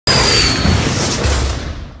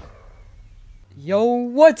Yo,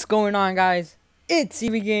 what's going on, guys? It's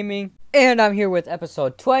CVGAMING, and I'm here with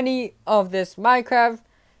episode 20 of this Minecraft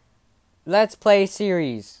Let's Play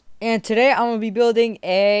series. And today I'm going to be building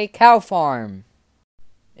a cow farm.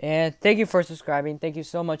 And thank you for subscribing. Thank you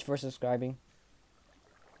so much for subscribing.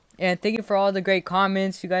 And thank you for all the great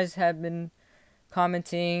comments you guys have been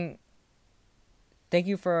commenting. Thank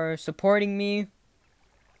you for supporting me.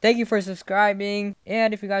 Thank you for subscribing.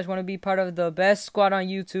 And if you guys want to be part of the best squad on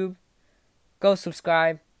YouTube, go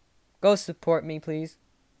subscribe. Go support me, please.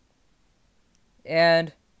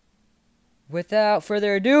 And without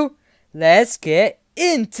further ado, let's get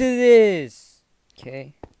into this.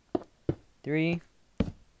 Okay. 3,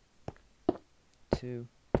 2,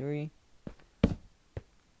 3.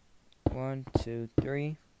 1, 2,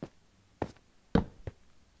 3.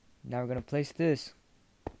 Now we're gonna place this.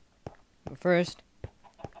 But first,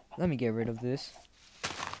 let me get rid of this.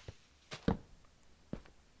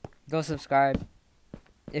 Go subscribe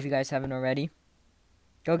if you guys haven't already.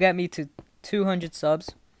 Go get me to 200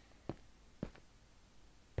 subs.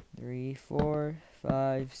 3, 4,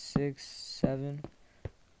 5, 6, 7.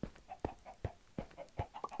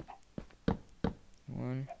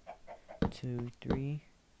 1, 2, 3.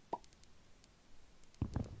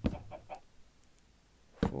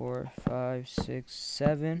 4, 5, 6,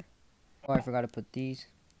 7. Oh, I forgot to put these.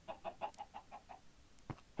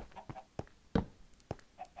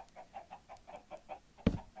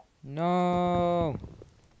 No.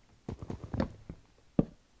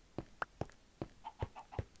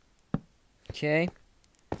 Okay.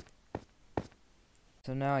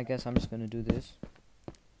 So now I guess I'm just gonna do this.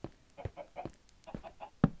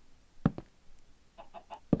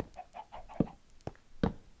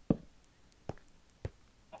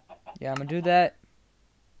 Yeah, I'm gonna do that.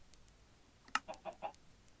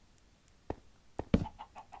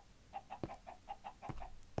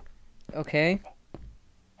 Okay.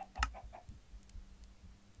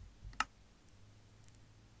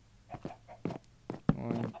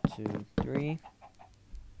 One, 2, 3.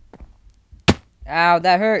 Ow,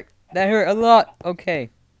 that hurt. That hurt a lot. Okay.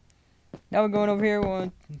 Now we're going over here.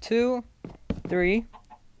 1, 2, 3.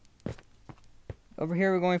 Over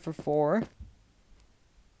here we're going for 4.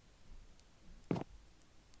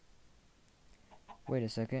 Wait a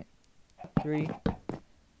second. 3. I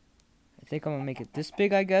think I'm gonna make it this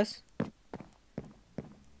big, I guess.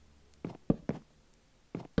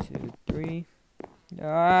 2, 3.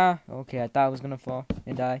 Ah, okay, I thought I was gonna fall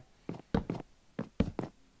and die.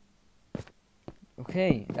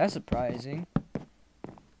 Okay, that's surprising.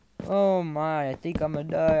 Oh my, I think I'm gonna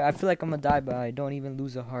die. I feel like I'm gonna die, but I don't even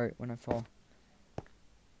lose a heart when I fall.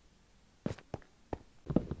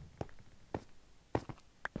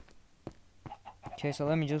 Okay, so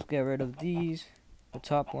let me just get rid of these. The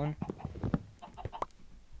top one.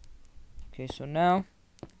 Okay, so now,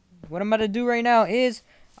 what I'm about to do right now is,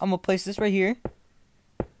 I'm gonna place this right here.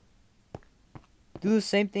 Do the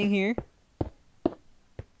same thing here.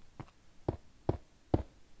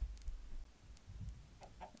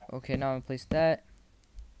 Okay, now I'm gonna place that.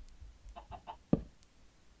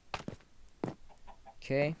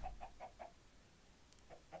 Okay.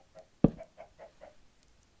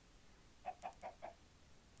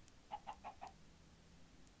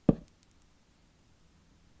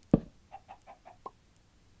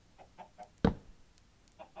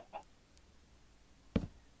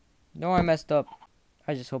 No, I messed up.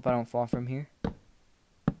 I just hope I don't fall from here.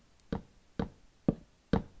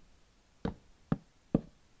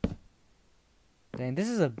 Dang, this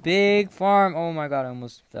is a big farm. Oh my god, I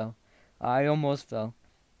almost fell. I almost fell.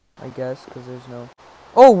 I guess, because there's no...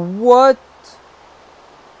 Oh, what?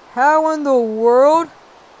 How in the world?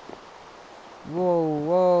 Whoa,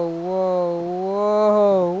 whoa, whoa,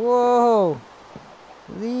 whoa, whoa.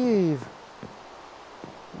 Leave.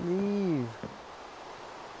 Leave.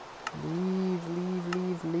 Leave, leave,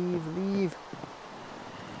 leave, leave, leave.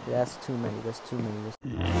 Yeah, that's too many. That's too many. That's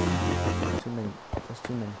too many. That's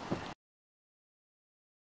too many.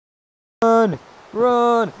 Run!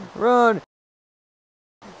 Run! Run!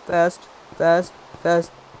 Fast! Fast!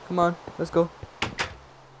 Fast! Come on, let's go.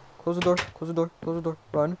 Close the door. Close the door. Close the door.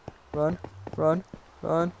 Run! Run! Run!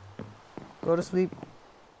 Run! Go to sleep.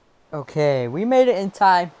 Okay, we made it in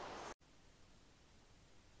time.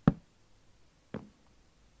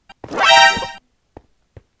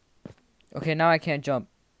 Okay, now I can't jump.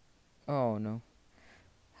 Oh no.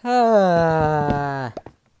 Ah.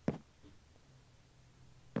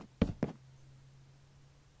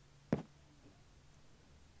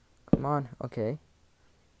 Come on. Okay.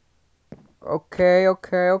 Okay,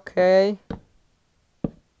 okay, okay.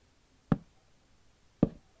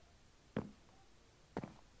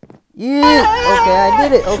 Yeah. Okay, I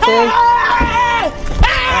did it. Okay.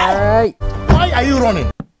 Alright. Why are you running?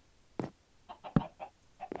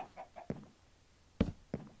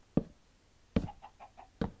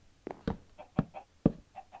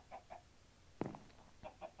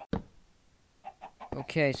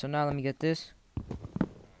 Okay, so now let me get this.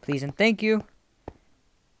 Please and thank you.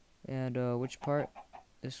 And, which part?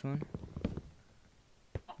 This one.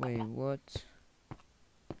 Wait, what?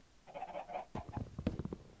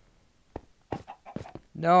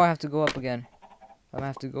 No, I have to go up again. I'm gonna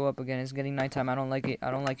have to go up again. It's getting nighttime. I don't like it.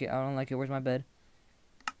 I don't like it. I don't like it. Where's my bed?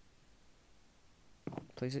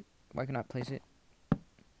 Place it. Why can I place it?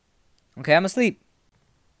 Okay, I'm asleep.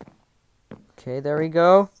 Okay, there we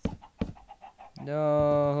go.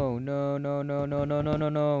 No, no, no, no, no, no, no, no,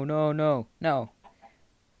 no, no, no, no.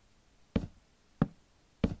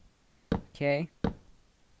 Okay.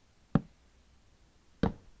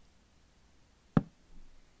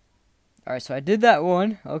 Alright, so I did that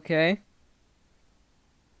one. Okay.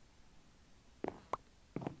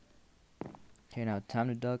 Okay, now time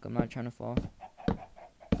to duck. I'm not trying to fall.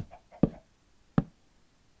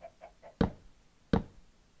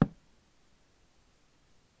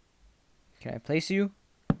 Can I place you?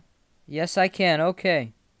 Yes, I can.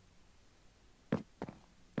 Okay.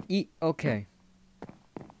 Eat. Okay.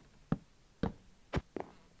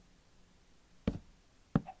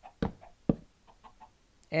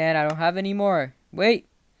 And I don't have any more. Wait.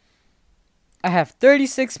 I have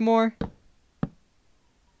 36 more.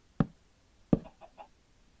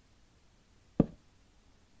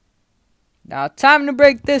 Now time to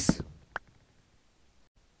break this.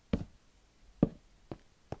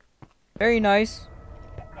 Very nice.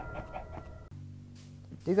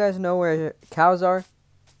 Do you guys know where cows are?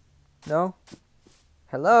 No?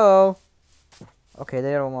 Hello? Okay,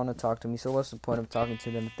 they don't want to talk to me, so what's the point of talking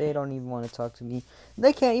to them if they don't even want to talk to me?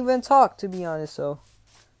 They can't even talk, to be honest, so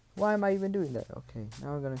why am I even doing that? Okay,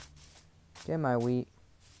 now I'm gonna get my wheat.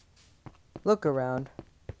 Look around.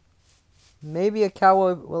 Maybe a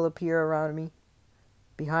cow will appear around me.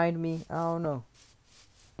 Behind me. I don't know.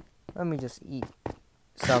 Let me just eat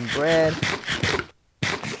some bread.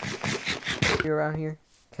 You around here?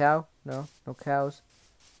 Cow? No, no cows.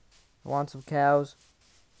 I want some cows.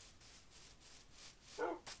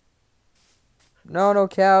 No, no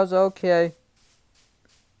cows. Okay.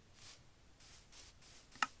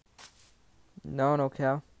 No, no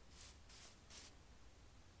cow.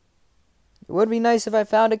 It would be nice if I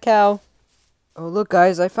found a cow. Oh, look,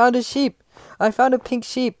 guys. I found a sheep. I found a pink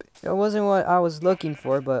sheep. It wasn't what I was looking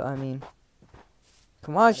for, but I mean,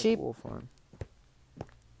 come on, sheep. Wool farm.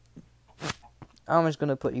 I'm just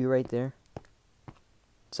gonna put you right there.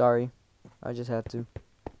 Sorry, I just had to.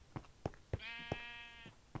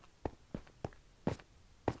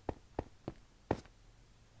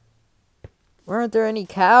 Weren't there any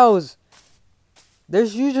cows?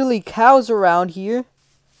 There's usually cows around here.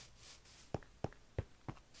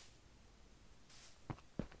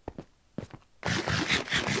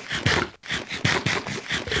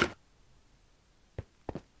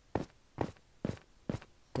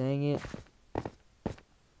 Dang it.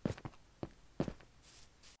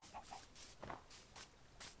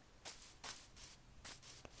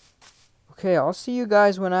 Okay, I'll see you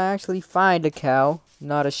guys when I actually find a cow,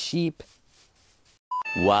 not a sheep.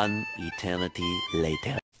 One eternity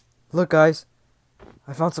later. Look, guys.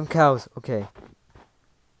 I found some cows. Okay.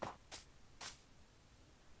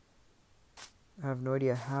 I have no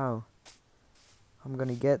idea how I'm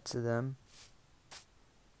gonna get to them.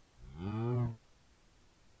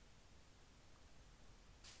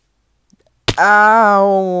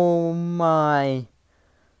 Ow my.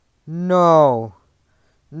 No.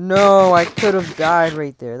 No, I could have died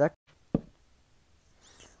right there. That.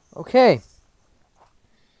 Okay.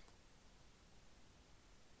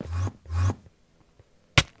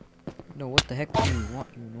 No, what the heck do you want,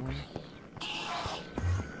 you annoying?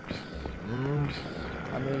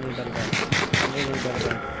 I'm really better die. I'm really better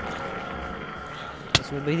die.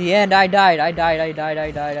 This will be the end. I died. I died. I died.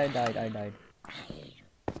 I died. I died. I died.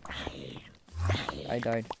 I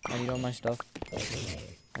died. I need all my stuff.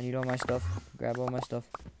 I need all my stuff. Grab all my stuff.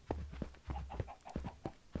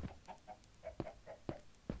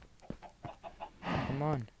 Come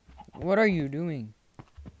on. What are you doing?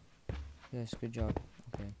 Yes, good job.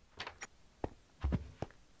 Okay.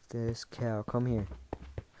 This cow. Come here.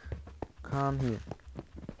 Come here.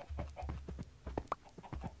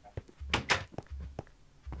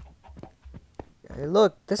 Hey,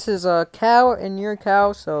 look. This is a cow and your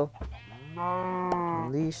cow, so...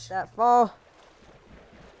 Release that fall.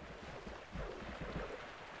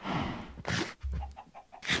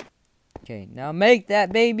 Okay, now make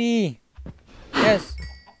that baby. Yes.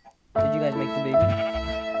 Did you guys make the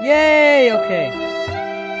baby? Yay!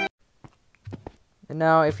 Okay. And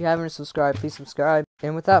now, if you haven't subscribed, please subscribe.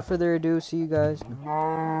 And without further ado, see you guys.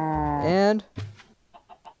 And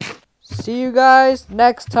see you guys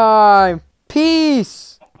next time.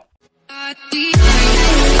 Peace!